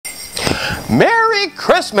Merry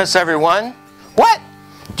Christmas, everyone! What?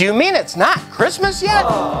 Do you mean it's not Christmas yet?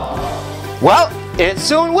 Well, it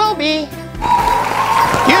soon will be.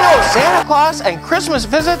 You know, Santa Claus and Christmas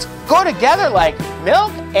visits go together like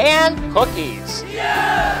milk and cookies.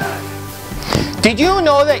 Yeah! Did you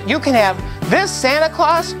know that you can have this Santa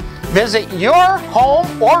Claus visit your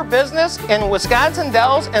home or business in Wisconsin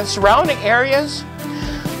Dells and surrounding areas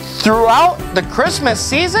throughout the Christmas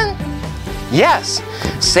season? Yes,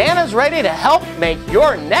 Santa's ready to help make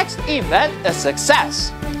your next event a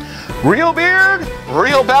success. Real beard,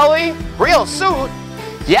 real belly, real suit.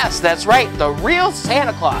 Yes, that's right, the real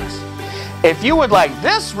Santa Claus. If you would like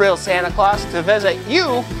this real Santa Claus to visit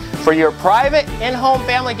you for your private in-home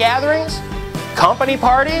family gatherings, company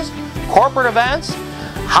parties, corporate events,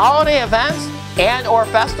 holiday events, and or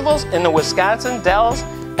festivals in the Wisconsin Dells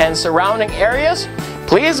and surrounding areas,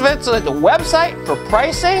 please visit the website for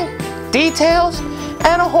pricing, details,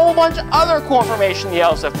 and a whole bunch of other cool information the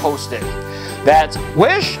elves have posted. That's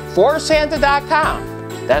wish4santa.com.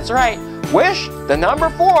 That's right,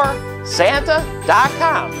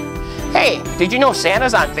 wish4santa.com. Hey, did you know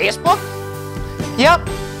Santa's on Facebook? Yep,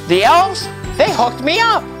 the elves, they hooked me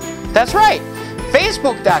up. That's right,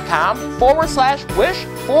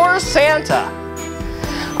 facebook.com/wish4santa.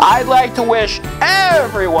 I'd like to wish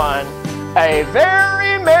everyone a very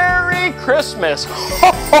Merry Christmas.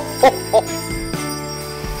 Ho, ho, ho, ho.